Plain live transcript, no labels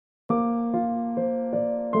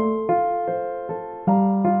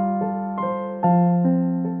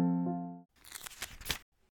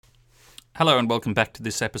Hello and welcome back to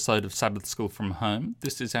this episode of Sabbath School from Home.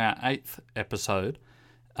 This is our 8th episode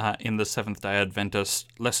in the Seventh-day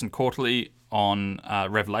Adventist lesson quarterly on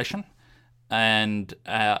Revelation and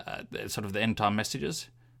sort of the end-time messages.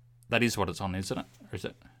 That is what it's on, isn't it? Or is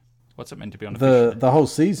it? What's it meant to be on? The whole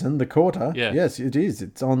season, the quarter. Yeah. Yes, it is.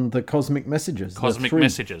 It's on the cosmic messages. Cosmic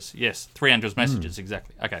messages, yes. 3 angels' messages,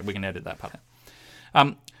 exactly. Okay, we can edit that part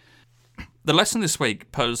out. The lesson this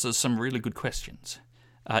week poses some really good questions.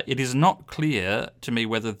 It is not clear to me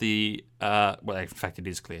whether well, in fact it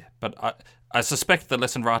is clear, but I suspect the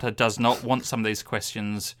lesson writer does not want some of these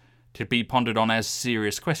questions to be pondered on as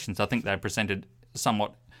serious questions. I think they're presented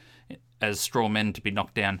somewhat as straw men to be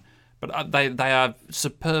knocked down, but they are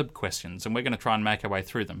superb questions, and we're going to try and make our way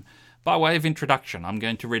through them. By way of introduction, I'm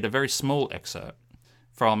going to read a very small excerpt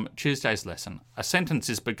from Tuesday's lesson. A sentence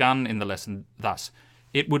is begun in the lesson thus: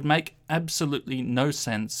 "It would make absolutely no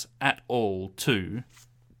sense at all to...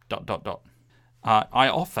 I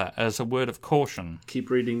offer as a word of caution..." Keep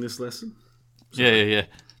reading this lesson? Yeah.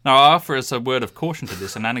 Now, I offer as a word of caution to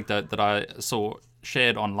this an anecdote that I saw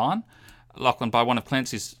shared online, Lachlan, by one of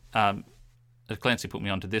Clancy's... Clancy put me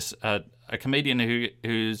onto this, a comedian who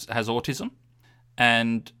has autism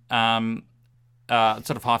and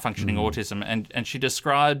sort of high-functioning autism, and she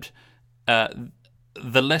described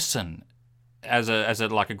the lesson as a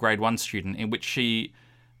like a grade 1 student, in which she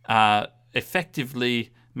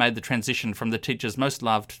effectively made the transition from the teacher's most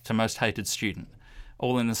loved to most hated student,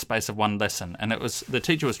 all in the space of one lesson. And the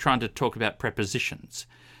teacher was trying to talk about prepositions,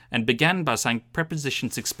 and began by saying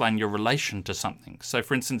prepositions explain your relation to something. So,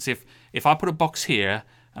 for instance, if I put a box here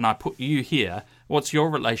and I put you here, what's your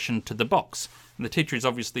relation to the box? And the teacher is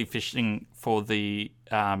obviously fishing for the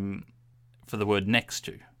word next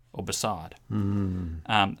to or beside.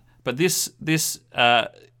 But this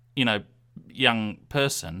young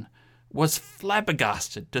person was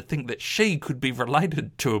flabbergasted to think that she could be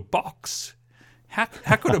related to a box. How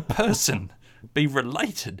could a person be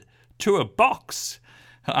related to a box?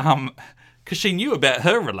 Because she knew about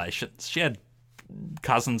her relations. She had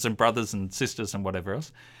cousins and brothers and sisters and whatever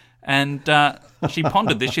else. And she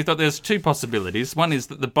pondered this. She thought there's two possibilities. One is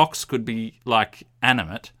that the box could be like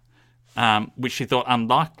animate, which she thought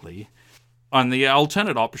unlikely. And the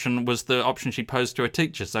alternate option was the option she posed to a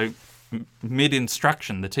teacher. So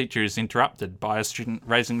mid-instruction, the teacher is interrupted by a student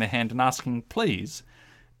raising their hand and asking, "Please,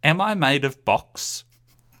 am I made of box?"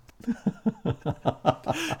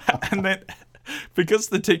 And then, because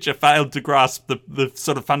the teacher failed to grasp the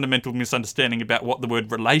sort of fundamental misunderstanding about what the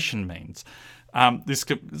word relation means, this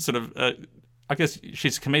sort of, I guess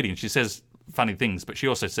she's a comedian, she says funny things, but she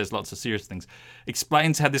also says lots of serious things,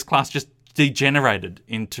 explains how this class just degenerated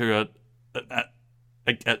into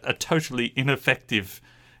a totally ineffective,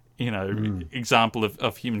 example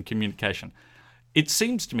of human communication. It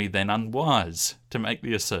seems to me then unwise to make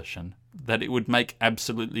the assertion that it would make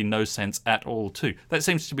absolutely no sense at all to. That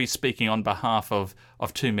seems to be speaking on behalf of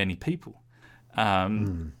too many people.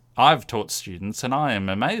 I've taught students, and I am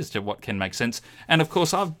amazed at what can make sense. And of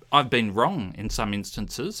course, I've been wrong in some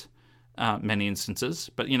instances, many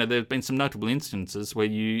instances. But there have been some notable instances where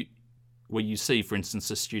you see, for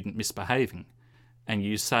instance, a student misbehaving, and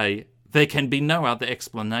you say, there can be no other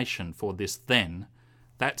explanation for this than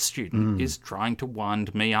that student is trying to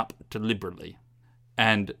wind me up deliberately.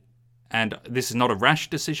 And this is not a rash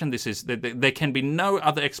decision. This is there can be no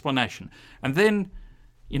other explanation. And then,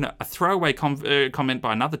 a throwaway comment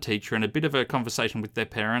by another teacher and a bit of a conversation with their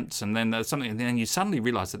parents, and then there's something, and then you suddenly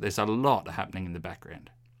realise that there's a lot happening in the background.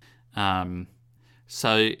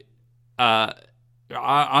 So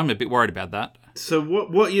I'm a bit worried about that. So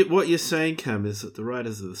what you're saying, Cam, is that the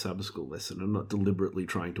writers of the Sabbath School lesson are not deliberately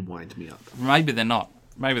trying to wind me up. Maybe they're not,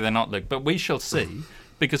 Luke. But we shall see,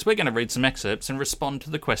 because we're going to read some excerpts and respond to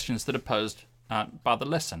the questions that are posed by the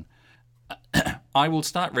lesson. I will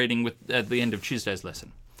start reading at the end of Tuesday's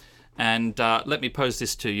lesson, and let me pose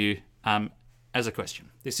this to you as a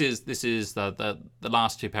question. This is the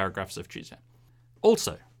last 2 paragraphs of Tuesday.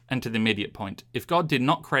 Also, and to the immediate point, if God did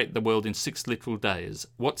not create the world in 6 literal days,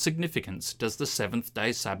 what significance does the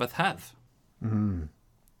 7th-day Sabbath have?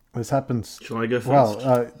 This happens. Shall I go first?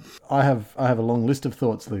 Well, I have a long list of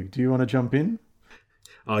thoughts, Luke. Do you want to jump in?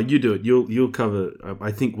 You do it. You'll cover.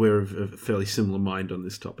 I think we're of a fairly similar mind on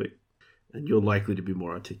this topic, and you're likely to be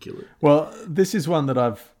more articulate. Well, this is one that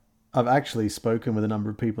I've actually spoken with a number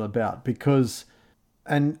of people about, because,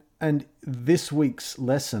 and this week's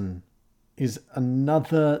lesson is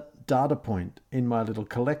another data point in my little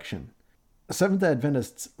collection. Seventh-day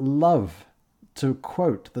Adventists love to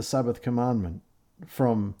quote the Sabbath commandment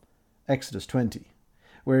from Exodus 20,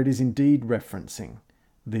 where it is indeed referencing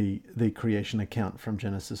the creation account from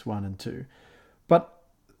Genesis 1 and 2. But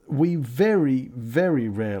we very, very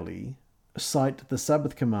rarely cite the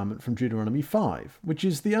Sabbath commandment from Deuteronomy 5, which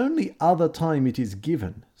is the only other time it is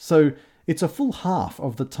given. So it's a full half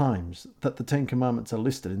of the times that the Ten Commandments are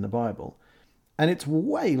listed in the Bible. And it's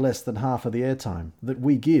way less than half of the airtime that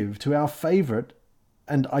we give to our favourite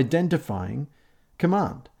and identifying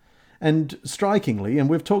command. And strikingly, and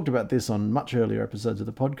we've talked about this on much earlier episodes of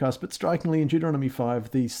the podcast, but strikingly in Deuteronomy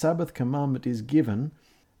 5, the Sabbath commandment is given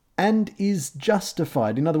and is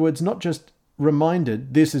justified. In other words, not just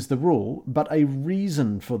reminded this is the rule, but a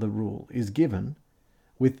reason for the rule is given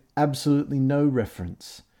with absolutely no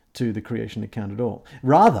reference to the creation account at all.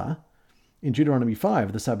 Rather, in Deuteronomy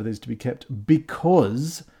 5, the Sabbath is to be kept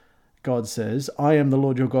because God says, I am the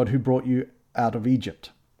Lord your God who brought you out of Egypt.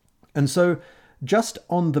 And so just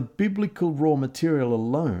on the biblical raw material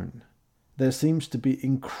alone, there seems to be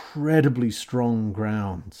incredibly strong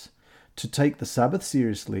grounds to take the Sabbath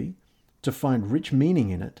seriously, to find rich meaning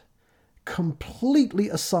in it, completely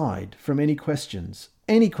aside from any questions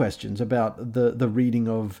about the reading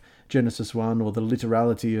of Genesis 1 or the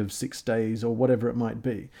literality of 6 days or whatever it might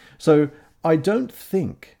be. So I don't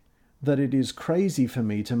think that it is crazy for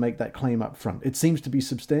me to make that claim up front. It seems to be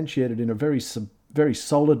substantiated in a very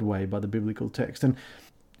solid way by the biblical text. And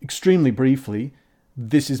extremely briefly,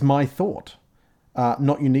 this is my thought.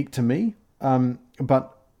 Not unique to me,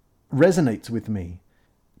 but resonates with me.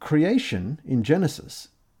 Creation in Genesis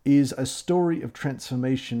is a story of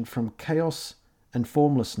transformation from chaos and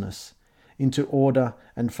formlessness into order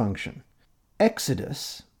and function.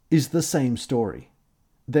 Exodus is the same story.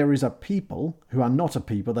 There is a people who are not a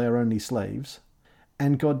people, they are only slaves,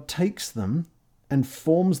 and God takes them and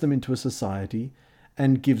forms them into a society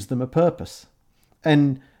and gives them a purpose.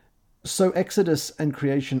 And so Exodus and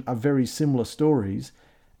creation are very similar stories.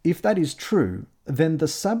 If that is true, then the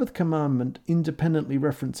Sabbath commandment, independently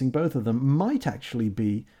referencing both of them, might actually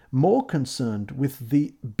be more concerned with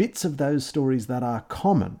the bits of those stories that are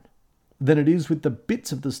common than it is with the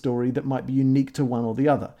bits of the story that might be unique to one or the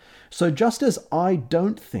other. So just as I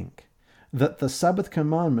don't think that the Sabbath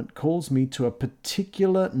commandment calls me to a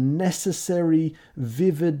particular, necessary,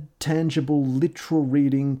 vivid, tangible, literal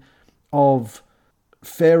reading of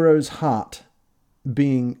Pharaoh's heart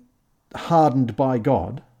being hardened by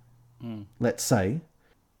God, let's say,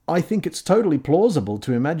 I think it's totally plausible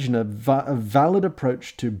to imagine a valid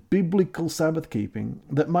approach to biblical Sabbath keeping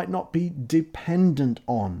that might not be dependent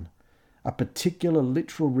on a particular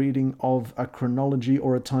literal reading of a chronology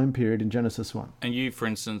or a time period in Genesis 1. And you, for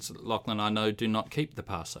instance, Lachlan, I know, do not keep the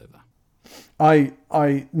Passover. No,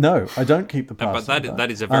 I don't keep the Passover. But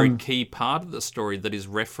that is a very key part of the story that is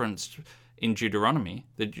referenced in Deuteronomy,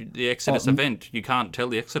 the Exodus event. You can't tell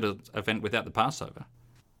the Exodus event without the Passover.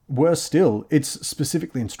 Worse still, it's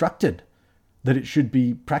specifically instructed that it should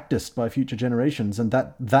be practiced by future generations, and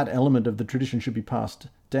that element of the tradition should be passed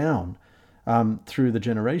down through the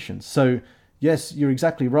generations. So, yes, you're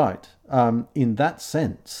exactly right. In that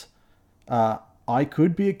sense, I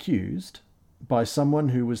could be accused by someone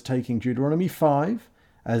who was taking Deuteronomy 5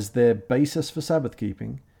 as their basis for Sabbath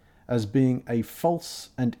keeping as being a false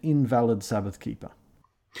and invalid Sabbath keeper.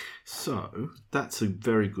 So that's a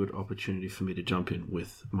very good opportunity for me to jump in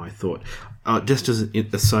with my thought. Just as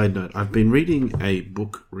a side note, I've been reading a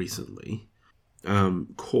book recently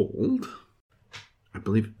called, I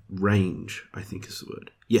believe, Range, I think is the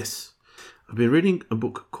word. Yes. I've been reading a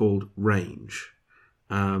book called Range,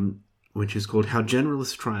 which is called How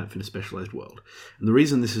Generalists Triumph in a Specialized World. And the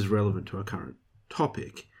reason this is relevant to our current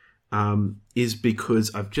topic is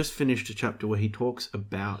because I've just finished a chapter where he talks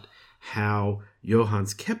about how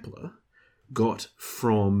Johannes Kepler got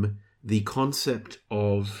from the concept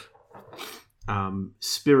of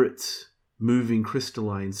spirits moving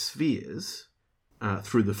crystalline spheres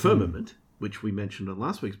through the firmament, which we mentioned on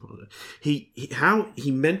last week's podcast, how he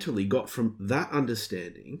mentally got from that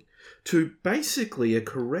understanding to basically a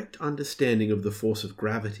correct understanding of the force of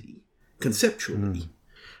gravity conceptually,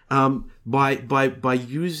 by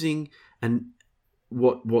using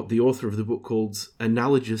what the author of the book calls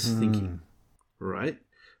analogous thinking, right?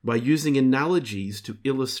 By using analogies to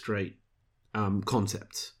illustrate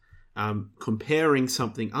concepts, comparing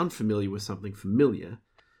something unfamiliar with something familiar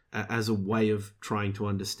as a way of trying to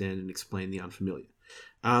understand and explain the unfamiliar.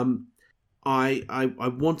 I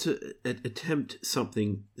want to attempt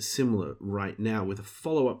something similar right now with a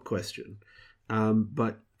follow-up question.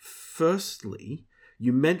 But firstly,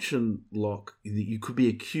 you mentioned, Locke, that you could be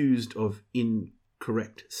accused of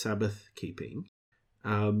incorrect Sabbath keeping.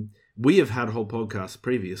 We have had whole podcasts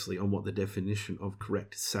previously on what the definition of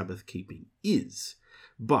correct Sabbath keeping is.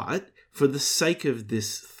 But for the sake of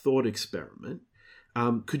this thought experiment,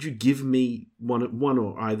 could you give me one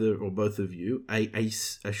or either or both of you a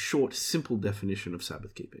short, simple definition of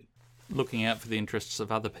Sabbath keeping? Looking out for the interests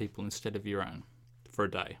of other people instead of your own for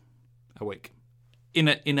a day, a week, in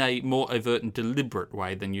a more overt and deliberate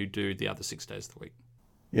way than you do the other 6 days of the week.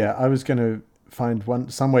 Yeah, I was going to find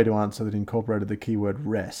some way to answer that incorporated the keyword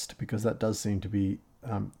rest, because that does seem to be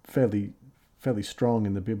fairly strong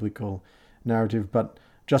in the biblical narrative. But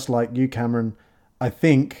just like you, Cameron, I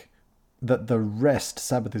think that the rest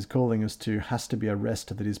Sabbath is calling us to has to be a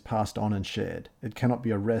rest that is passed on and shared. It cannot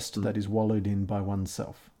be a rest that is wallowed in by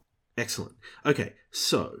oneself. Excellent. Okay,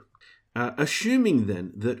 so assuming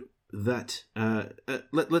then that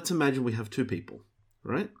let's imagine we have two people,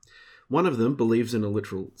 right? One of them believes in a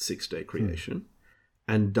literal 6-day creation,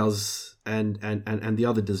 and the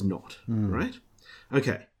other does not, right?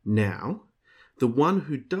 Okay, now the one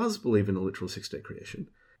who does believe in a literal 6-day creation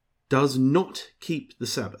does not keep the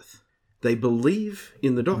Sabbath. They believe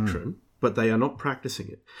in the doctrine, but they are not practicing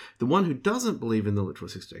it. The one who doesn't believe in the literal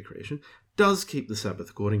 6-day creation does keep the Sabbath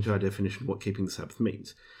according to our definition of what keeping the Sabbath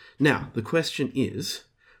means. Now, the question is,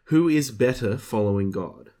 who is better following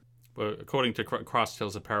God? Well, according to Christ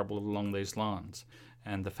tells a parable along these lines,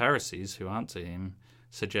 and the Pharisees who answer him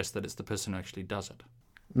suggest that it's the person who actually does it.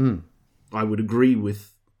 I would agree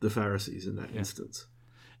with the Pharisees in that instance.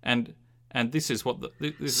 And this is what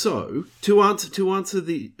So, to answer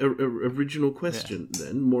the original question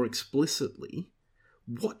then, more explicitly,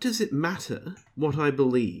 what does it matter what I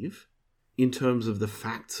believe in terms of the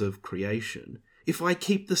facts of creation if I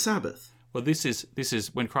keep the Sabbath? Well, this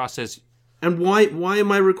is when Christ says... And why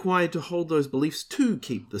am I required to hold those beliefs to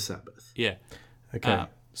keep the Sabbath? Yeah. Okay.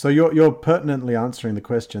 So you're pertinently answering the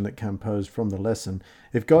question that Cam posed from the lesson.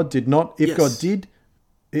 If God did not... God did...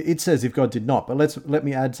 It says if God did not, but let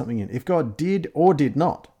me add something in. If God did or did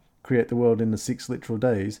not create the world in the 6 literal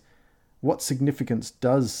days, what significance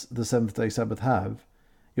does the seventh-day Sabbath have?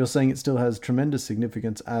 You're saying it still has tremendous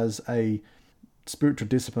significance as a spiritual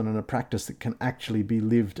discipline and a practice that can actually be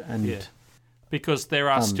lived and... Yeah. Because there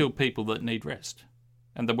are still people that need rest,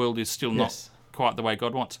 and the world is still not quite the way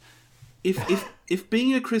God wants. If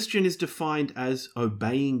being a Christian is defined as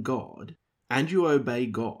obeying God, and you obey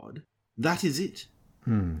God, that is it.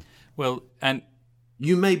 Well, and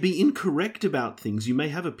you may be incorrect about things. You may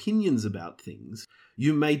have opinions about things.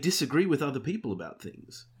 You may disagree with other people about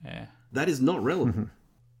things. Yeah. That is not relevant.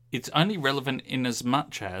 It's only relevant in as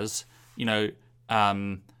much as,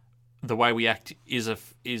 the way we act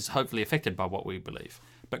is hopefully affected by what we believe.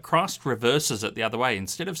 But Christ reverses it the other way.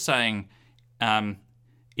 Instead of saying,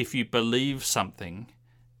 if you believe something,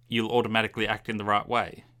 you'll automatically act in the right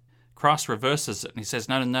way, Christ reverses it and he says,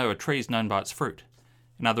 no, a tree is known by its fruit.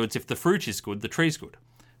 In other words, if the fruit is good, the tree's good.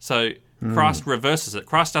 So Christ reverses it.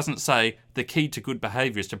 Christ doesn't say the key to good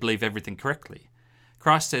behaviour is to believe everything correctly.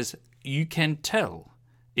 Christ says you can tell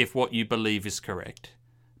if what you believe is correct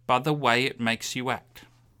by the way it makes you act.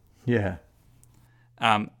 Yeah.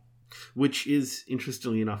 Which is,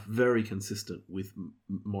 interestingly enough, very consistent with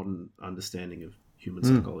modern understanding of human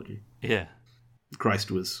psychology. Yeah.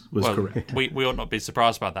 Christ was correct. We ought not be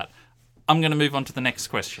surprised by that. I'm going to move on to the next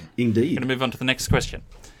question. Indeed. I'm going to move on to the next question.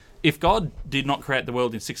 If God did not create the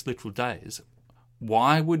world in 6 literal days,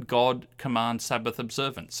 why would God command Sabbath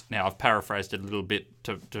observance? Now, I've paraphrased it a little bit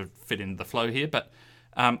to fit in the flow here, but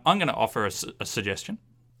I'm going to offer a suggestion.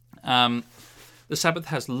 The Sabbath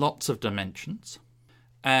has lots of dimensions,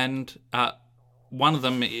 and one of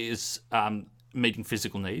them is meeting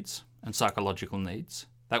physical needs and psychological needs.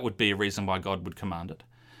 That would be a reason why God would command it.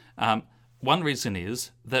 One reason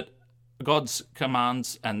is that God's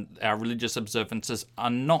commands and our religious observances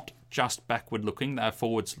are not just backward-looking; they are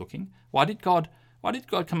forwards-looking. Why did God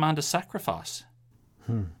command a sacrifice?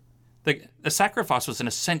 The sacrifice was an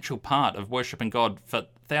essential part of worshipping God for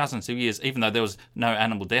thousands of years, even though there was no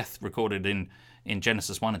animal death recorded in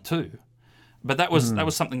Genesis 1 and 2. But that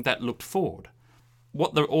was something that looked forward.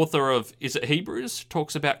 What the author of Hebrews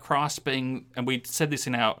talks about Christ being, and we said this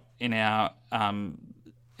in our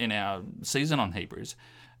season on Hebrews.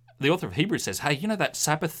 The author of Hebrews says, "Hey, that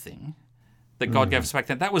Sabbath thing that God gave us back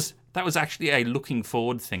then? That was actually a looking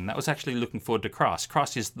forward thing. That was actually looking forward to Christ.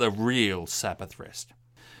 Christ is the real Sabbath rest."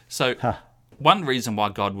 So, one reason why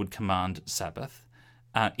God would command Sabbath,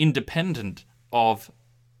 independent of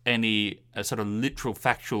any sort of literal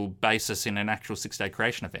factual basis in an actual 6-day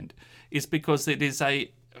creation event, is because it is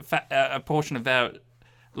a portion of our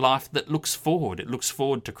life that looks forward. It looks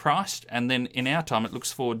forward to Christ, and then in our time it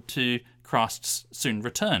looks forward to Christ's soon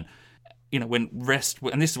return. when rest,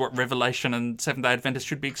 and this is what Revelation and Seventh-day Adventists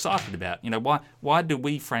should be excited about. Why do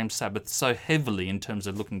we frame Sabbath so heavily in terms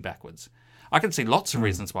of looking backwards? I can see lots of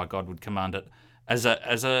reasons why God would command it as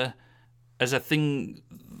a thing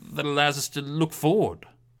that allows us to look forward.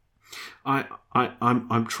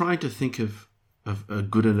 I'm trying to think of a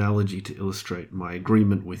good analogy to illustrate my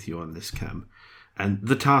agreement with you on this, Cam, and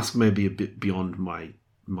the task may be a bit beyond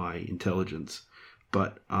my intelligence,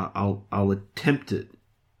 but I'll attempt it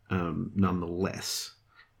nonetheless.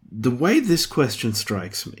 The way this question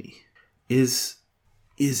strikes me is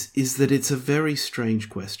that it's a very strange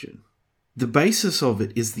question. The basis of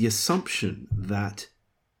it is the assumption that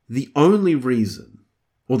the only reason,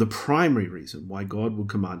 or the primary reason, why God will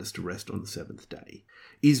command us to rest on the seventh day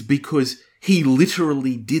is because he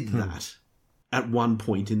literally did that at one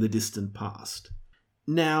point in the distant past.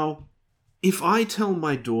 Now, if I tell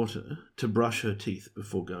my daughter to brush her teeth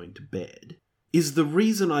before going to bed, is the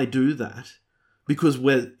reason I do that because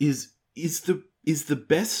is the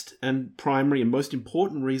best and primary and most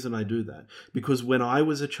important reason I do that because when I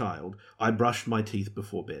was a child, I brushed my teeth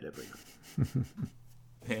before bed every night.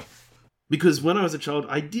 Yeah. Because when I was a child,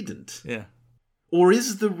 I didn't. Yeah. Or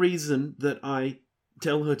is the reason that I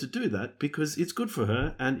tell her to do that because it's good for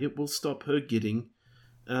her and it will stop her getting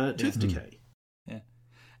tooth decay? Yeah.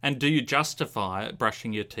 And do you justify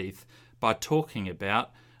brushing your teeth by talking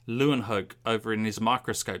about Leeuwenhoek over in his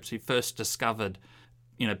microscopes, who first discovered,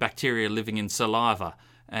 bacteria living in saliva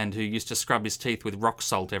and who used to scrub his teeth with rock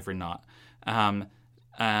salt every night?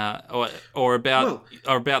 Or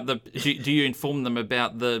about the? Do you inform them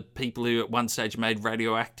about the people who at one stage made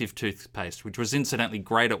radioactive toothpaste, which was incidentally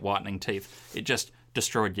great at whitening teeth? It just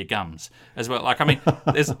destroyed your gums as well.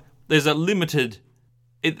 There's a limited.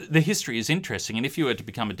 The history is interesting, and if you were to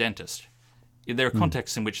become a dentist, there are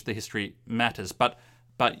contexts in which the history matters. But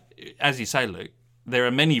as you say, Luke, there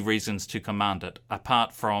are many reasons to command it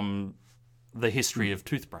apart from the history of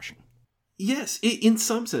toothbrushing. Yes, in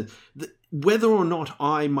some sense. Whether or not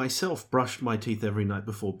I myself brushed my teeth every night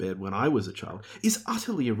before bed when I was a child is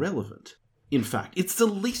utterly irrelevant. In fact, it's the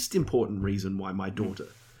least important reason why my daughter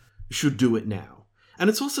should do it now. And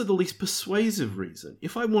it's also the least persuasive reason.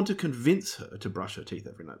 If I want to convince her to brush her teeth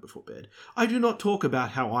every night before bed, I do not talk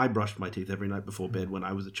about how I brushed my teeth every night before bed when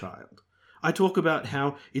I was a child. I talk about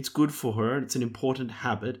how it's good for her and it's an important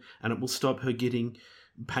habit and it will stop her getting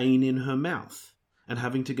pain in her mouth and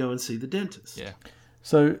having to go and see the dentist. Yeah.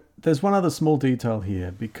 So there's one other small detail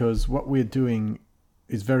here, because what we're doing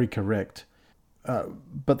is very correct.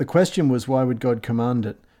 But the question was, why would God command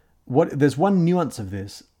it? There's one nuance of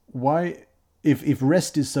this. Why, if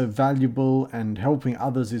rest is so valuable and helping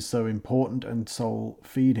others is so important and soul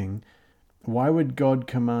feeding, why would God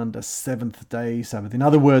command a seventh-day Sabbath? In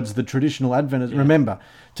other words, the traditional Adventist. Yeah. Remember,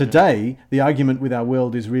 today the argument with our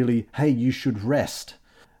world is really, hey, you should rest.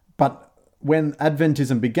 But when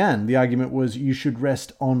Adventism began, the argument was you should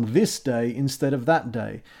rest on this day instead of that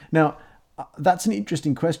day. Now, that's an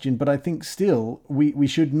interesting question, but I think still we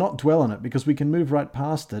should not dwell on it because we can move right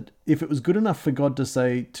past it. If it was good enough for God to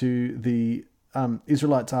say to the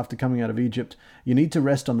Israelites after coming out of Egypt, you need to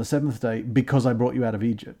rest on the seventh day because I brought you out of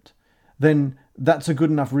Egypt, then that's a good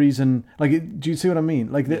enough reason. Do you see what I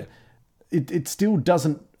mean? It still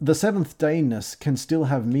doesn't, the seventh dayness can still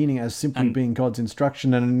have meaning as simply being God's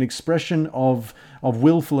instruction and an expression of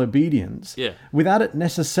willful obedience, without it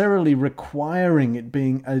necessarily requiring it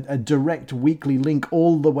being a direct weekly link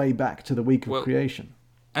all the way back to the week of creation.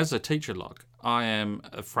 As a teacher, I am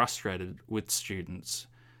frustrated with students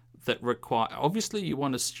that require, obviously you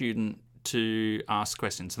want a student to ask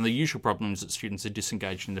questions, and the usual problem is that students are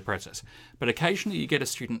disengaged in the process. But occasionally you get a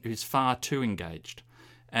student who's far too engaged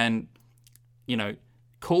and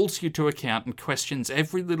calls you to account and questions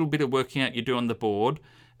every little bit of working out you do on the board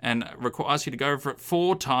and requires you to go over it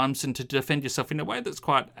 4 times and to defend yourself in a way that's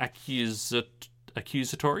quite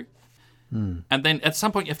accusatory. And then at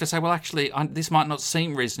some point you have to say, well, actually, this might not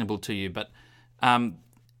seem reasonable to you, but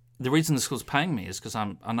the reason the school's paying me is because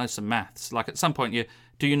I know some maths. At some point,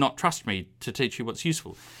 do you not trust me to teach you what's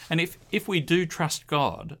useful? And if we do trust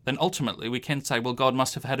God, then ultimately we can say, well, God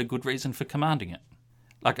must have had a good reason for commanding it.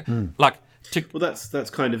 Well, that's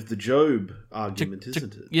kind of the Job argument,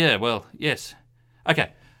 isn't it? Yeah, well, yes.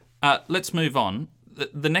 Okay, let's move on.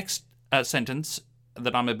 The next sentence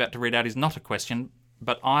that I'm about to read out is not a question,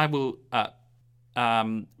 but I will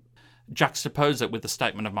juxtapose it with a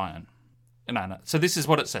statement of my own. No. So this is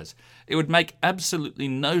what it says. It would make absolutely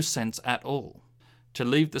no sense at all to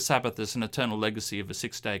leave the Sabbath as an eternal legacy of a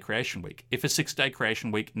 6-day creation week if a 6-day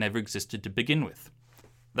creation week never existed to begin with.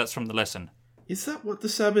 That's from the lesson. Is that what the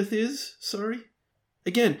Sabbath is? Sorry?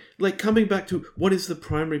 Again, like coming back to what is the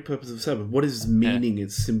primary purpose of Sabbath? What is its meaning,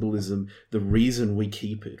 its symbolism, the reason we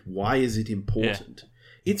keep it? Why is it important?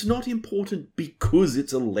 It's not important because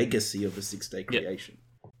it's a legacy of a six-day creation.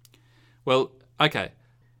 Well, okay.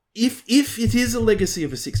 If it is a legacy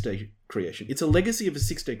of a six-day creation, it's a legacy of a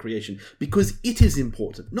six-day creation because it is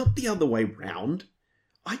important, not the other way round.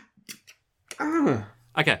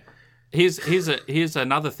 Okay. Here's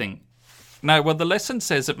another thing. No, well, the lesson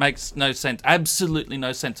says it makes no sense, absolutely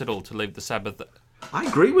no sense at all, to leave the Sabbath. I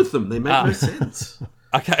agree with them. They make no sense.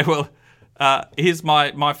 Okay, well, here's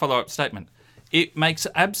my follow-up statement. It makes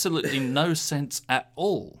absolutely no sense at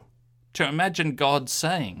all to imagine God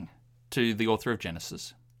saying to the author of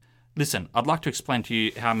Genesis, listen, I'd like to explain to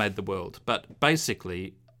you how I made the world, but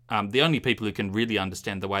basically the only people who can really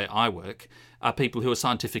understand the way I work are people who are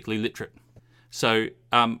scientifically literate. So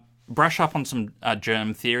brush up on some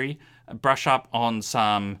germ theory, brush up on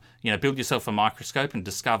some, build yourself a microscope and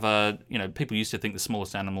discover, people used to think the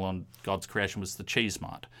smallest animal on God's creation was the cheese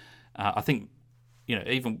mite. I think,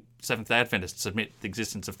 even Seventh-day Adventists admit the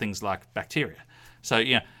existence of things like bacteria. So,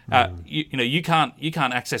 you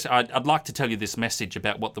can't access. I'd like to tell you this message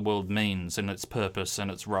about what the world means and its purpose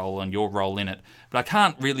and its role and your role in it, but I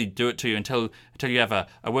can't really do it to you until you have a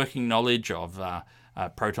working knowledge of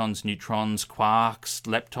protons, neutrons, quarks,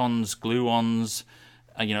 leptons, gluons.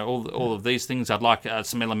 All of these things. I'd like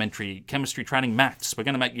some elementary chemistry training, maths. We're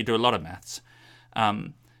going to make you do a lot of maths,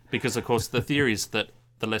 because of course the theories that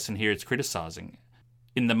the lesson here is criticising,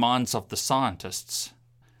 in the minds of the scientists,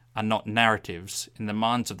 are not narratives. In the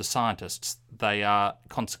minds of the scientists, they are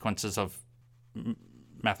consequences of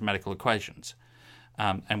mathematical equations.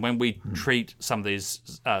 And when we treat some of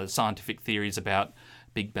these scientific theories about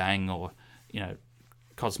Big Bang or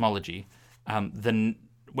cosmology, then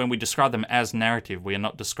when we describe them as narrative, we are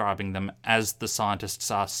not describing them as the scientists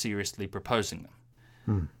are seriously proposing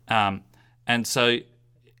them. And so,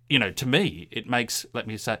 to me, it makes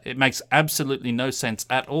absolutely no sense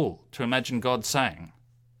at all to imagine God saying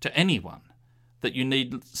to anyone that you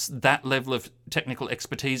need that level of technical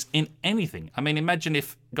expertise in anything. I mean, imagine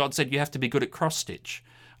if God said you have to be good at cross-stitch,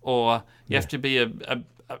 or you have to be a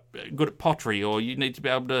good at pottery, or you need to be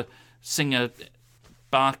able to sing a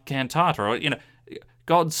Bach cantata, or,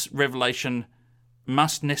 God's revelation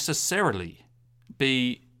must necessarily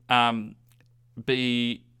be in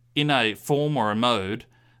a form or a mode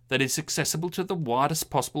that is accessible to the widest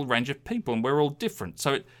possible range of people, and we're all different.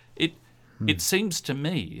 So it seems to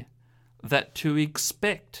me that to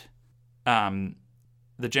expect the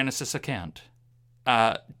Genesis account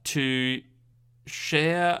to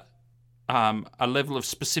share a level of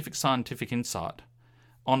specific scientific insight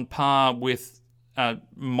on par with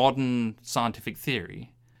modern scientific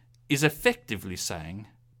theory is effectively saying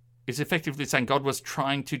God was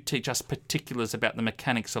trying to teach us particulars about the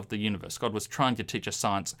mechanics of the universe. God was trying to teach us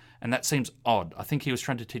science, and that seems odd. I think he was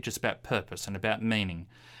trying to teach us about purpose and about meaning.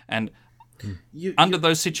 And under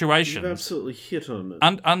those situations, you've absolutely hit on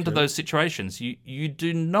it. Under those situations, you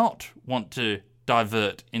do not want to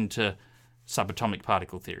divert into subatomic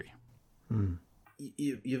particle theory.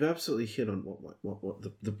 You've absolutely hit on what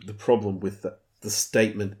the problem with the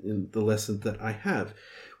statement in the lesson that I have,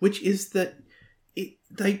 which is that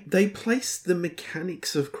they place the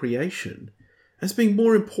mechanics of creation as being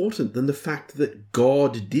more important than the fact that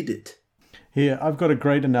God did it. Here, I've got a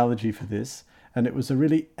great analogy for this, and it was a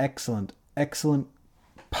really excellent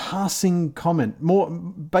passing comment, more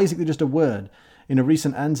basically just a word, in a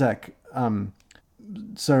recent Anzac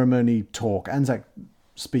ceremony talk, Anzac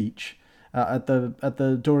speech at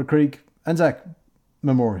the Dora Creek Anzac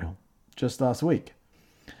Memorial just last week.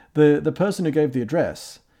 The person who gave the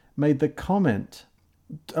address made the comment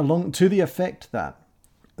along to the effect that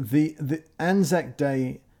the Anzac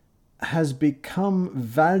Day has become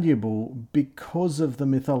valuable because of the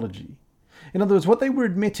mythology. In other words, what they were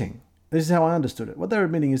admitting, this is how I understood it, what they were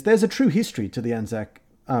admitting is there's a true history to the Anzac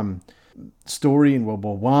story in World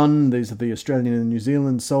War One. These are the Australian and New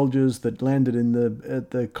Zealand soldiers that landed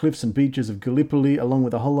at the cliffs and beaches of Gallipoli, along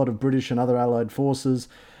with a whole lot of British and other Allied forces.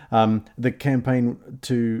 The campaign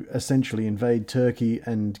to essentially invade Turkey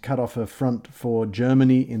and cut off a front for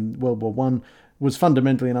Germany in World War One was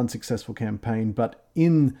fundamentally an unsuccessful campaign, but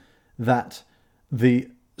in that the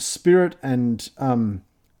spirit and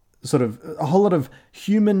sort of a whole lot of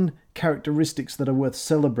human characteristics that are worth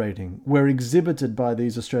celebrating were exhibited by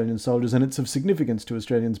these Australian soldiers, and it's of significance to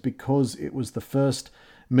Australians because it was the first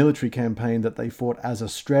military campaign that they fought as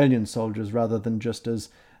Australian soldiers rather than just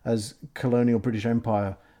as colonial British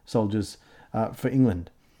Empire soldiers for England.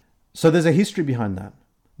 So there's a history behind that.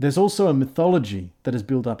 There's also a mythology that is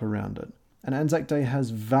built up around it. And Anzac Day has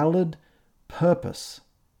valid purpose,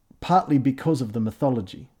 partly because of the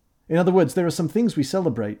mythology. In other words, there are some things we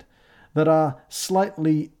celebrate that are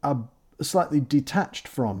slightly detached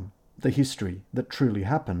from the history that truly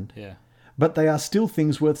happened, but they are still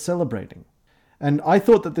things worth celebrating. And I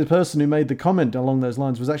thought that the person who made the comment along those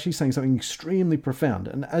lines was actually saying something extremely profound.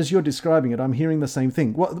 And as you're describing it, I'm hearing the same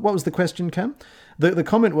thing. What was the question, Cam? The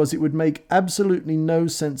comment was, it would make absolutely no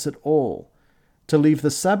sense at all to leave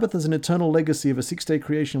the Sabbath as an eternal legacy of a 6-day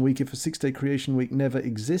creation week if a 6-day creation week never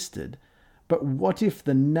existed. But what if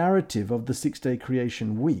the narrative of the 6-day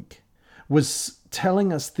creation week was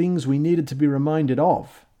telling us things we needed to be reminded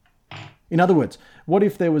of? In other words, what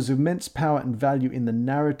if there was immense power and value in the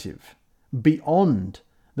narrative beyond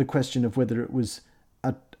the question of whether it was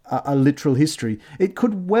a literal history? It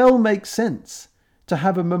could well make sense to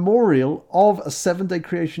have a memorial of a 7-day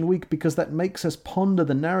creation week, because that makes us ponder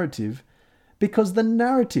the narrative, because the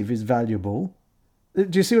narrative is valuable. Do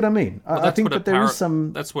you see what I mean? Well, I think that there is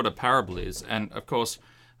some... That's what a parable is. And of course,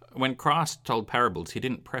 when Christ told parables, he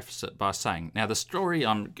didn't preface it by saying, now the story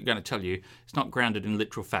I'm going to tell you is not grounded in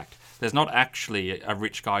literal fact. There's not actually a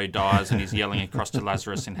rich guy who dies and he's yelling across to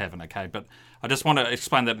Lazarus in heaven, okay? But I just want to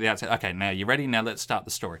explain that at the outset. Okay, now you ready? Now let's start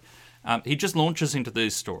the story. He just launches into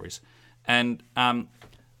these stories. And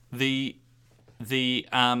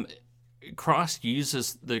Christ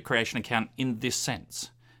uses the creation account in this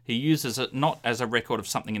sense. He uses it not as a record of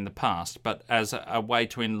something in the past, but as a way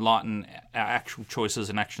to enlighten our actual choices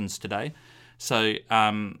and actions today. So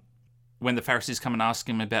when the Pharisees come and ask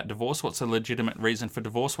him about divorce, what's a legitimate reason for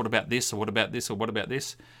divorce? What about this, or what about this, or what about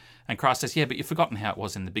this? And Christ says, yeah, but you've forgotten how it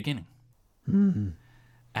was in the beginning. Mm.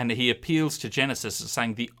 And he appeals to Genesis as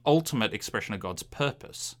saying the ultimate expression of God's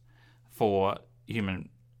purpose for human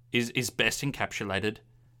is best encapsulated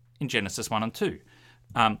in Genesis 1 and 2.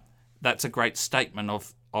 That's a great statement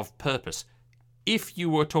of purpose. If you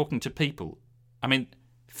were talking to people, I mean,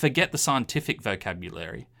 forget the scientific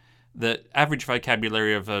vocabulary. The average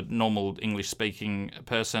vocabulary of a normal English-speaking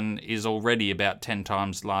person is already about 10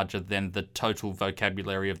 times larger than the total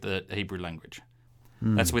vocabulary of the Hebrew language.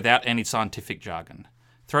 That's without any scientific jargon.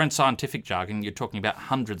 Throw in scientific jargon, you're talking about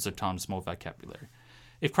hundreds of times more vocabulary.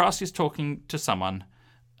 If Christ is talking to someone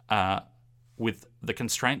with the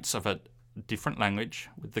constraints of a different language,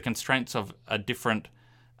 with the constraints of a different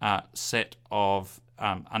set of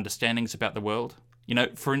understandings about the world. You know,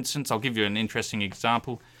 for instance, I'll give you an interesting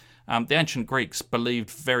example. The ancient Greeks believed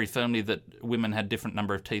very firmly that women had different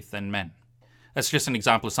number of teeth than men. That's just an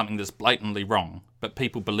example of something that's blatantly wrong, but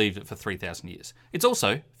people believed it for 3,000 years. It's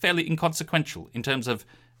also fairly inconsequential in terms of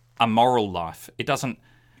a moral life. It doesn't...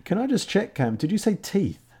 Can I just check, Cam? Did you say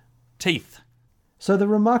teeth? Teeth. So the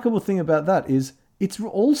remarkable thing about that is it's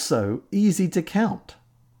also easy to count.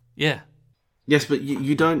 Yeah. Yes, but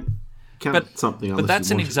you don't count something unless But that's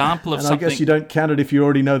you an want example of and something... I guess you don't count it if you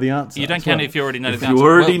already know the answer. You don't count it if you already know the answer. If you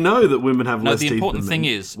already know that women have less teeth than men. The important thing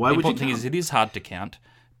is, why would you count? it is hard to count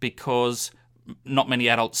because not many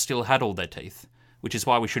adults still had all their teeth, which is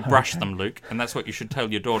why we should brush them, Luke, and that's what you should tell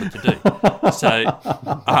your daughter to do. So,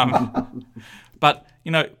 but,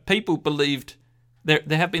 you know, people believed... There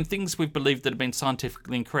have been things we've believed that have been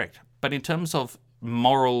scientifically incorrect, but in terms of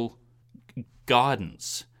moral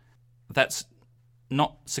guidance, that's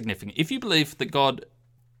not significant. If you believe that God...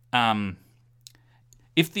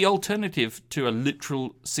 if the alternative to a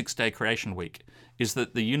literal 6-day creation week is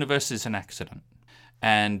that the universe is an accident,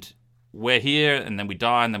 and we're here, and then we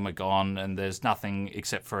die, and then we're gone, and there's nothing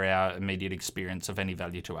except for our immediate experience of any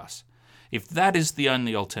value to us. If that is the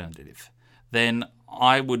only alternative, then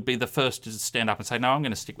I would be the first to stand up and say, no, I'm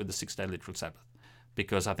going to stick with the 6-day literal Sabbath,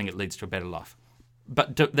 because I think it leads to a better life.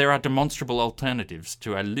 But there are demonstrable alternatives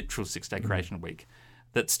to a literal 6-day creation week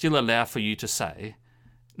that still allow for you to say,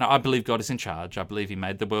 no, I believe God is in charge. I believe he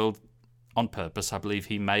made the world on purpose. I believe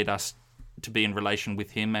he made us to be in relation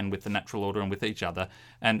with him and with the natural order and with each other.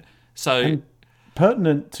 And so... And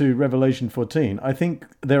pertinent to Revelation 14, I think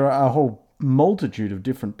there are a whole multitude of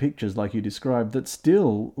different pictures, like you described, that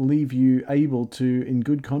still leave you able to, in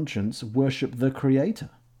good conscience, worship the Creator.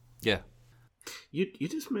 Yeah. You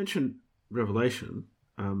just mentioned Revelation,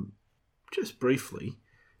 just briefly.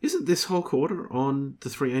 Isn't this whole quarter on the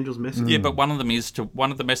three angels' message? Yeah, but one of the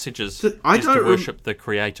messages is to worship the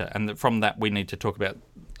Creator, and from that we need to talk about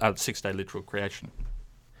 6-day literal creation.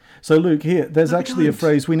 So, Luke, here, there's actually a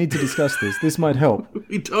phrase, we need to discuss this. This might help.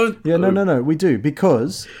 We don't. Yeah, no, we do,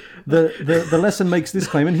 because the lesson makes this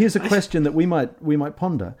claim, and here's a question that we might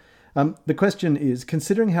ponder. The question is,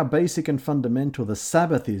 considering how basic and fundamental the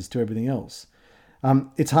Sabbath is to everything else,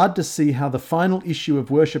 it's hard to see how the final issue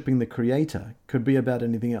of worshipping the Creator could be about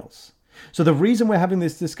anything else. So the reason we're having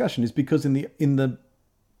this discussion is because in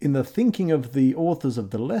in the thinking of the authors of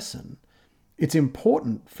the lesson, it's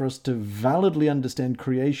important for us to validly understand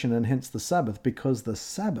creation and hence the Sabbath, because the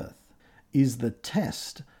Sabbath is the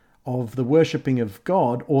test of the worshipping of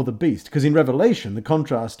God or the beast. Because in Revelation, the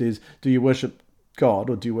contrast is, do you worship God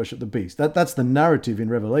or do you worship the beast? That's the narrative in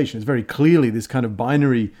Revelation. It's very clearly this kind of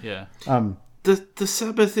binary. Yeah. The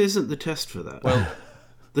Sabbath isn't the test for that. Well,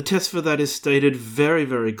 the test for that is stated very,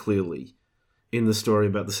 very clearly in the story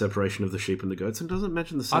about the separation of the sheep and the goats, and doesn't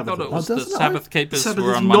mention the I Sabbath. thought it was Oh, the doesn't it? Sabbath keepers Sabbath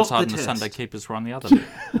were is on one not side and the the test. Sunday keepers were on the other.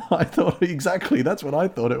 I thought exactly. That's what I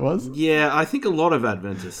thought it was. Yeah, I think a lot of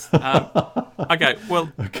Adventists. Okay,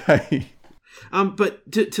 well, Okay. But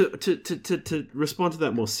to respond to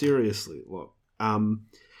that more seriously, look,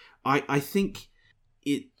 I think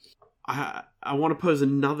it. I want to pose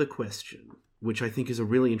another question, which I think is a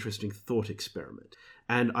really interesting thought experiment,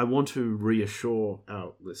 and I want to reassure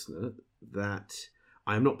our listener that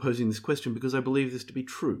I am not posing this question because I believe this to be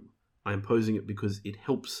true. I am posing it because it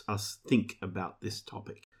helps us think about this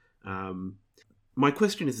topic. My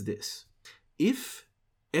question is this: if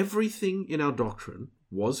everything in our doctrine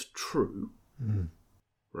was true,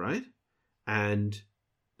 right, and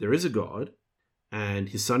there is a God, and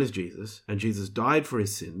his son is Jesus, and Jesus died for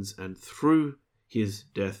his sins, and through his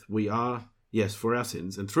death we are, yes, for our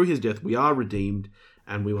sins, and through his death we are redeemed,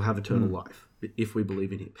 and we will have eternal life if we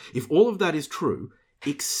believe in him. If all of that is true,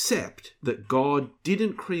 except that God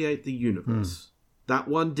didn't create the universe, that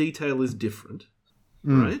one detail is different,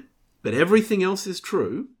 right? But everything else is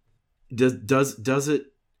true.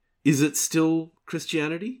 Is it still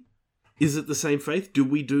Christianity? Is it the same faith? Do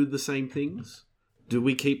we do the same things? Do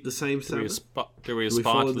we keep the same Sabbath? do we aspire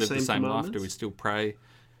follow to the live the same same life? commandments? Do we still pray?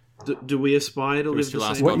 Do we aspire to we live still the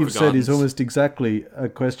ask same God What for you've said is guidance? almost exactly a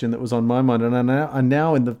question that was on my mind, and I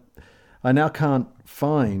now can't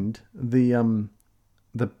find the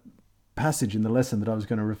passage in the lesson that I was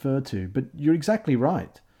going to refer to. But you're exactly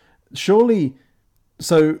right. Surely,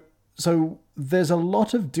 so there's a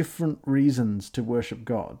lot of different reasons to worship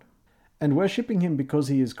God, and worshipping him because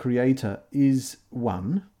he is creator is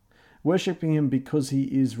one. Worshipping him because he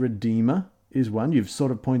is redeemer is one. You've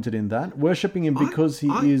sort of pointed in that. Worshipping him because he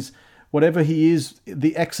is whatever he is,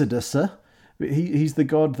 the exoduser. He's the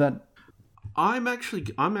God that. I'm actually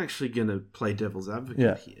going to play devil's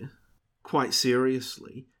advocate here, quite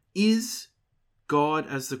seriously. Is God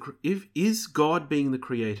is God being the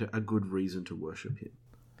creator a good reason to worship him?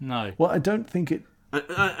 No. Well, I don't think it.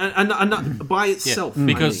 And by itself,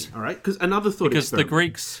 because- all right. Because another thought Because the experiment.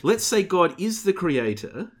 Greeks... Let's say God is the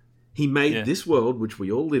creator. He made this world, which we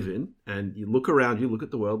all live in, and you look around, you look at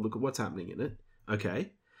the world, look at what's happening in it,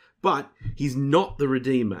 okay? But he's not the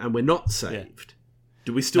redeemer, and we're not saved.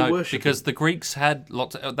 Do we still worship because him? the Greeks had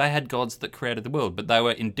they had gods that created the world, but they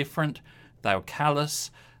were indifferent, they were callous,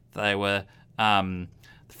 they were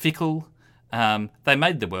fickle. They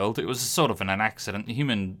made the world. It was sort of an accident.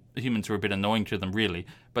 Humans were a bit annoying to them, really,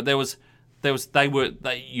 but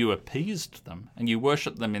you appeased them and you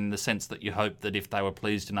worshipped them in the sense that you hoped that if they were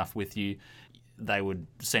pleased enough with you, they would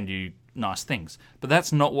send you nice things. But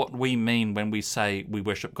that's not what we mean when we say we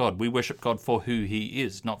worship God. We worship God for who he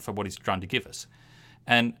is, not for what he's trying to give us.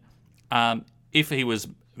 And if he was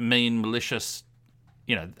mean, malicious,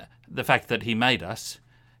 the fact that he made us,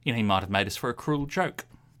 he might have made us for a cruel joke.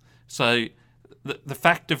 So the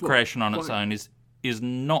fact of creation on its own is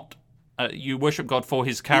not... you worship God for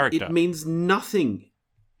his character. It means nothing.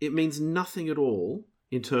 It means nothing at all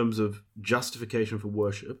in terms of justification for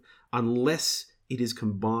worship unless it is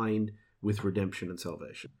combined with redemption and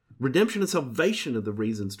salvation. Redemption and salvation are the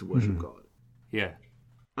reasons to worship God. Yeah.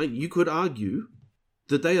 You could argue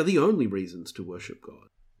that they are the only reasons to worship God.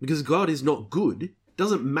 Because God is not good. It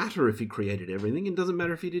doesn't matter if he created everything. It doesn't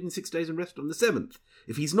matter if he did in 6 days and rested on the 7th.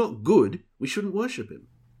 If he's not good, we shouldn't worship him.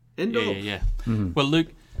 End of. Yeah. Well, Luke,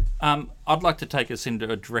 I'd like to take us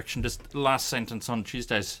into a direction. Just last sentence on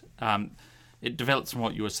Tuesdays. It develops from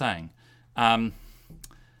what you were saying.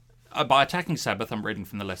 By attacking Sabbath, I'm reading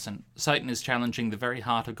from the lesson, Satan is challenging the very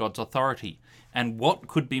heart of God's authority. And what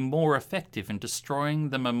could be more effective in destroying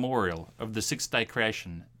the memorial of the 6-day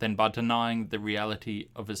creation than by denying the reality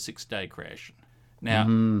of a 6-day creation? Now,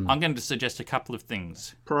 I'm going to suggest a couple of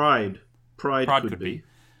things. Pride could be.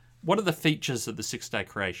 What are the features of the 6-day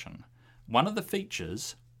creation? One of the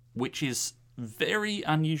features, which is very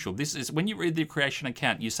unusual, this is when you read the creation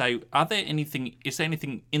account, you say, is there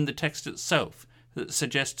anything in the text itself that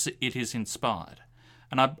suggests it is inspired?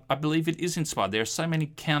 And I believe it is inspired. There are so many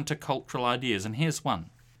countercultural ideas, and here's one.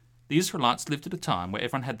 The Israelites lived at a time where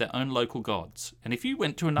everyone had their own local gods. And if you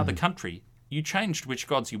went to another country, you changed which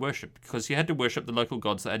gods you worshipped, because you had to worship the local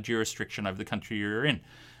gods that had jurisdiction over the country you were in.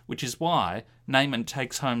 which is why Naaman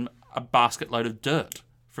takes home a basket load of dirt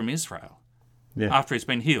from Israel after he's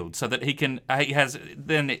been healed, so that he can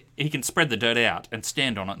spread the dirt out and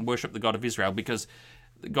stand on it and worship the God of Israel, because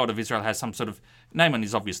the God of Israel has some sort of... Naaman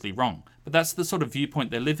is obviously wrong, but that's the sort of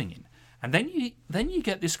viewpoint they're living in. And then you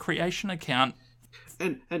get this creation account.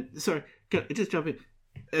 And sorry, can I just jump in?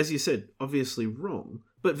 As you said, obviously wrong,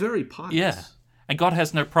 but very pious. Yeah. And God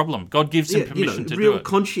has no problem. God gives him permission to do it. Real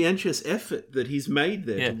conscientious effort that he's made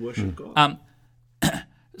there to worship God.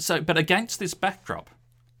 But against this backdrop,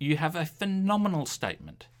 you have a phenomenal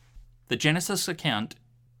statement. The Genesis account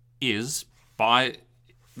is, by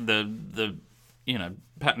the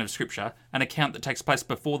pattern of Scripture, an account that takes place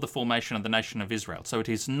before the formation of the nation of Israel. So it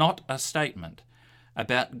is not a statement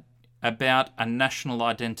about a national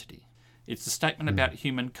identity. It's a statement about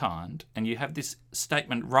humankind, and you have this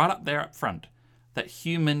statement right up there up front that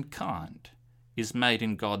humankind is made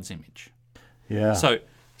in God's image. Yeah.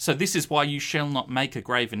 So this is why you shall not make a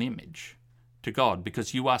graven image to God,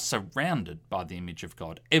 because you are surrounded by the image of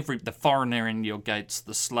God. The foreigner in your gates,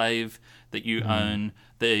 the slave that you own,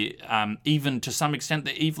 the even to some extent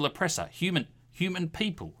the evil oppressor, human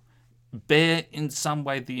people bear in some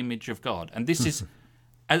way the image of God. And this is,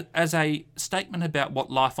 as a statement about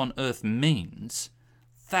what life on earth means,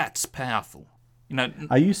 that's powerful.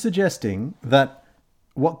 Are you suggesting that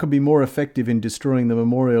what could be more effective in destroying the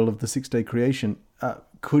memorial of the six-day creation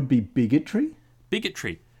could be bigotry?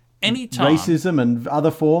 Bigotry. Anytime, racism and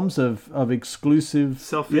other forms of exclusive...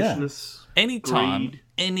 Selfishness, anytime greed,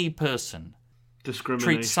 any person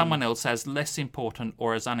treats someone else as less important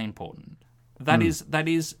or as unimportant, that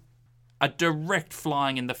is a direct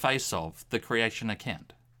flying in the face of the creation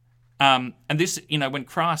account. And this, when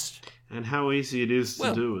Christ... And how easy it is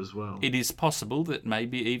to do as well. It is possible that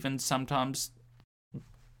maybe even sometimes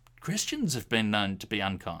Christians have been known to be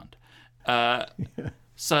unkind.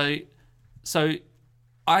 So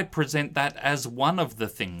I present that as one of the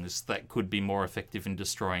things that could be more effective in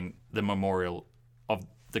destroying the memorial of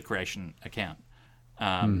the creation account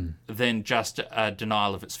than just a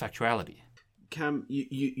denial of its factuality. Cam,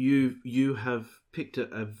 you have picked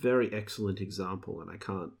a very excellent example, and I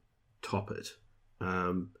can't top it.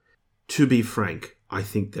 To be frank, I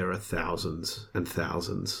think there are thousands and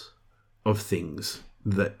thousands of things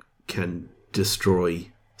that can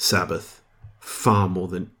destroy Sabbath far more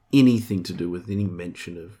than anything to do with any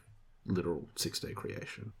mention of literal six-day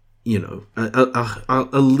creation.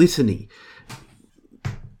 A litany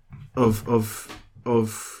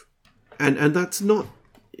of and that's not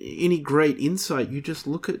any great insight. You just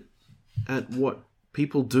look at what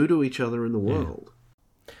people do to each other in the world.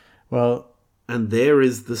 Well, and there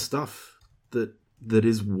is the stuff that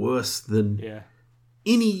is worse than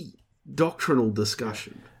any doctrinal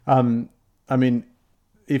discussion. I mean,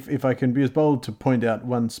 if I can be as bold to point out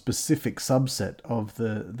one specific subset of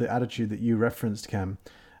the attitude that you referenced, Cam,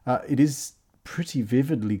 it is pretty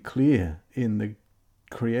vividly clear in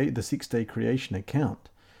the six-day creation account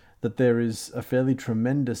that there is a fairly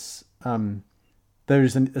tremendous... there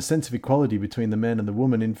is a sense of equality between the man and the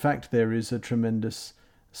woman. In fact, there is a tremendous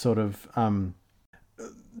sort of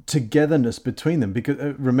togetherness between them. Because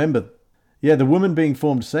remember, the woman being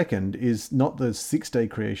formed second is not the six-day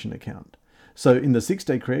creation account. So in the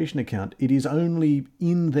six-day creation account, it is only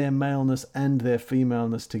in their maleness and their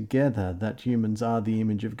femaleness together that humans are the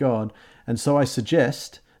image of God. And so I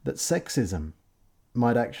suggest that sexism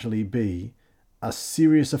might actually be a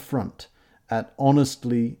serious affront at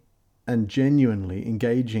honestly and genuinely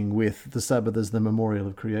engaging with the Sabbath as the memorial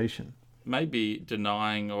of creation. Maybe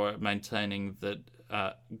denying or maintaining that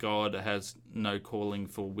God has no calling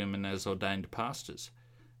for women as ordained pastors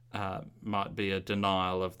might be a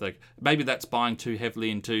denial of the... Maybe that's buying too heavily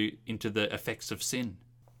into the effects of sin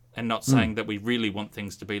and not saying that we really want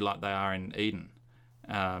things to be like they are in Eden.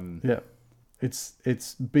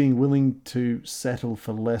 It's being willing to settle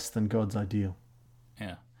for less than God's ideal.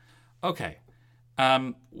 Yeah. Okay.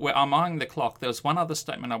 I'm eyeing the clock. There was one other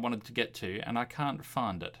statement I wanted to get to, and I can't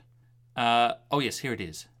find it. Yes, here it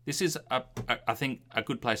is. This is, I think, a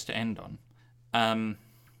good place to end on.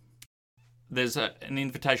 There's an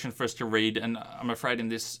invitation for us to read, and I'm afraid in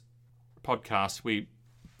this podcast we've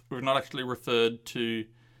not actually referred to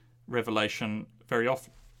Revelation very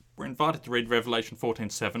often. We're invited to read Revelation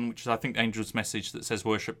 14:7, which is, I think, the angel's message that says,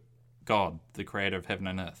 worship God, the creator of heaven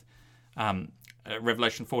and earth.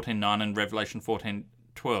 Revelation 14:9 and Revelation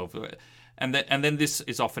 14:12. And then this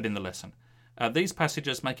is offered in the lesson. These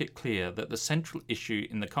passages make it clear that the central issue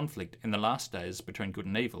in the conflict in the last days between good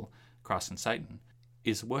and evil, Christ and Satan,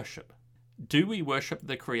 is worship. Do we worship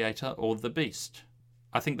the Creator or the beast?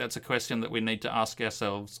 I think that's a question that we need to ask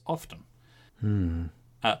ourselves often.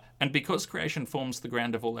 And because creation forms the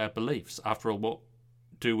ground of all our beliefs, after all, what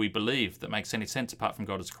do we believe that makes any sense apart from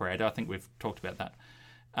God as creator? I think we've talked about that.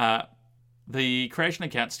 The creation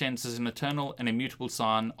account stands as an eternal and immutable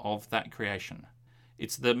sign of that creation.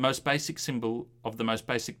 It's the most basic symbol of the most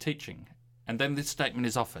basic teaching. And then this statement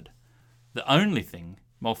is offered. The only thing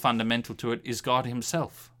more fundamental to it is God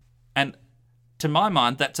himself. And to my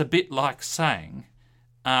mind, that's a bit like saying,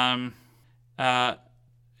 the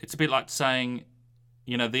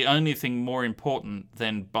only thing more important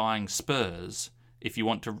than buying spurs, if you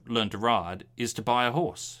want to learn to ride, is to buy a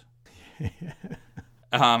horse.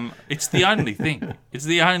 It's the only thing. It's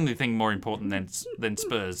the only thing more important than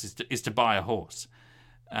spurs is to buy a horse.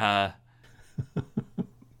 The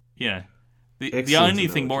only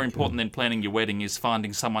thing more important than planning your wedding is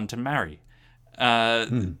finding someone to marry.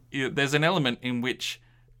 There's an element in which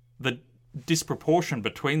the disproportion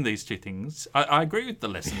between these two things. I agree with the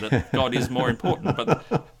lesson that God is more important,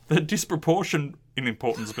 but the disproportion in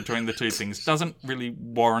importance between the two things doesn't really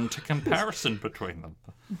warrant a comparison between them.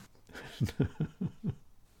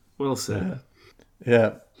 Well said.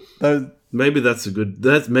 Yeah. Maybe that's a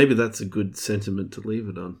good sentiment to leave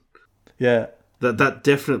it on. Yeah. That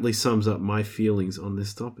definitely sums up my feelings on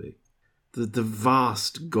this topic. The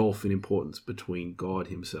vast gulf in importance between God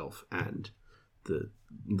himself and the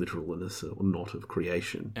literalness or not of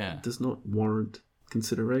creation does not warrant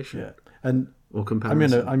consideration. Yeah. And or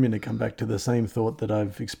comparison. I'm going to come back to the same thought that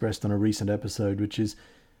I've expressed on a recent episode, which is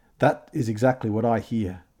that is exactly what I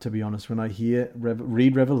hear, to be honest, when I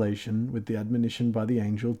read Revelation with the admonition by the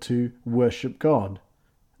angel to worship God,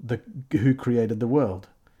 who created the world.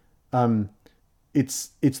 It's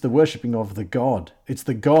the worshipping of the God. It's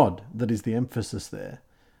the God that is the emphasis there,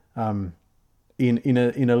 in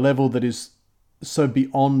a level that is so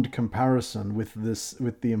beyond comparison with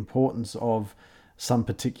the importance of some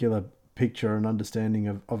particular picture and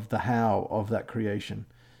understanding of the how of that creation.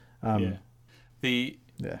 We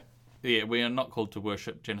are not called to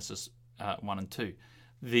worship Genesis 1 and 2.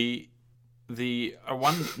 The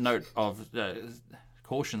one note of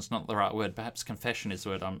caution's not the right word. Perhaps confession is the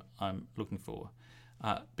word I'm looking for,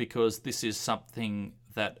 because this is something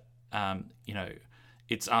that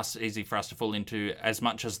it's easy for us to fall into as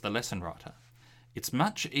much as the lesson writer. It's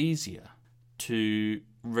much easier to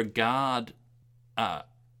regard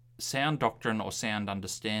sound doctrine or sound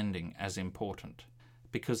understanding as important,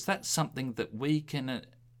 because that's something that we can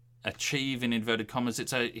achieve in inverted commas.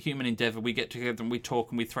 It's a human endeavour. We get together and we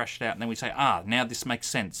talk and we thrash it out, and then we say, now this makes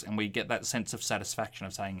sense, and we get that sense of satisfaction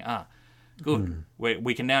of saying, good.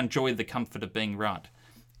 We can now enjoy the comfort of being right.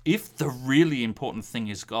 If the really important thing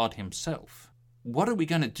is God himself, what are we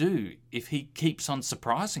going to do if he keeps on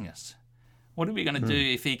surprising us? What are we going to do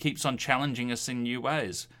if he keeps on challenging us in new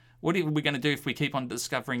ways? What are we going to do if we keep on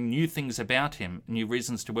discovering new things about him, new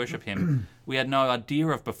reasons to worship him we had no idea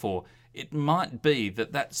of before? It might be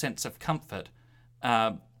that sense of comfort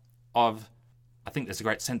I think there's a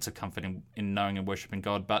great sense of comfort in knowing and worshipping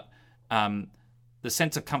God, but the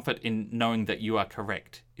sense of comfort in knowing that you are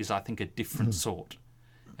correct is, I think, a different sort.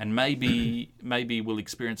 And maybe we'll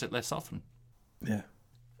experience it less often. Yeah.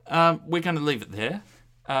 We're going to leave it there.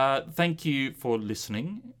 Thank you for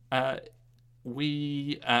listening.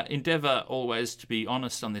 We endeavour always to be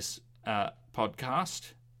honest on this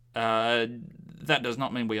podcast. That does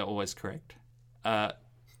not mean we are always correct.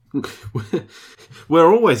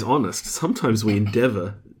 We're always honest. Sometimes we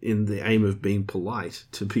endeavour, in the aim of being polite,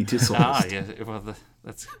 to be dishonest. Well,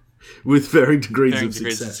 that's with varying degrees of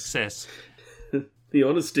success. The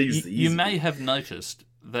honesty is the easy. You may have noticed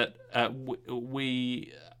that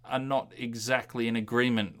we are not exactly in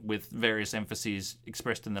agreement with various emphases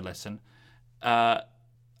expressed in the lesson. The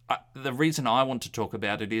reason I want to talk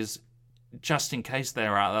about it is just in case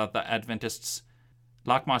there are other Adventists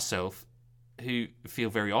like myself who feel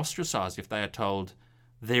very ostracised if they are told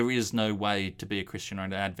there is no way to be a Christian or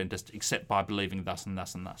an Adventist except by believing thus and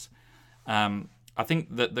thus and thus. I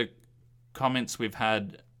think that the comments we've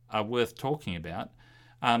had are worth talking about.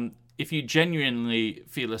 If you genuinely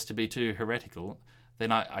feel us to be too heretical,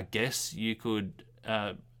 then I guess you could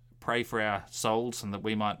pray for our souls and that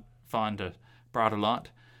we might find a brighter light.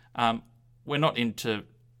 We're not into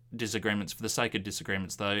disagreements for the sake of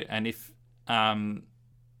disagreements, though, and if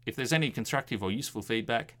there's any constructive or useful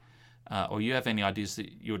feedback, or you have any ideas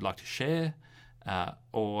that you would like to share,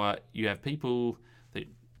 or you have people that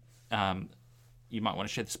you might want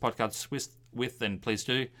to share this podcast with, then please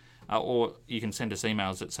do. Or you can send us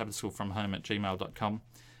emails at sabbathschoolfromhome@gmail.com,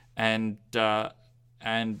 and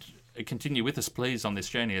continue with us, please, on this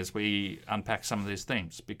journey as we unpack some of these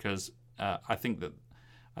themes, because I think that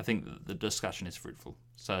the discussion is fruitful.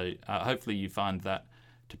 So hopefully you find that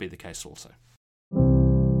to be the case also.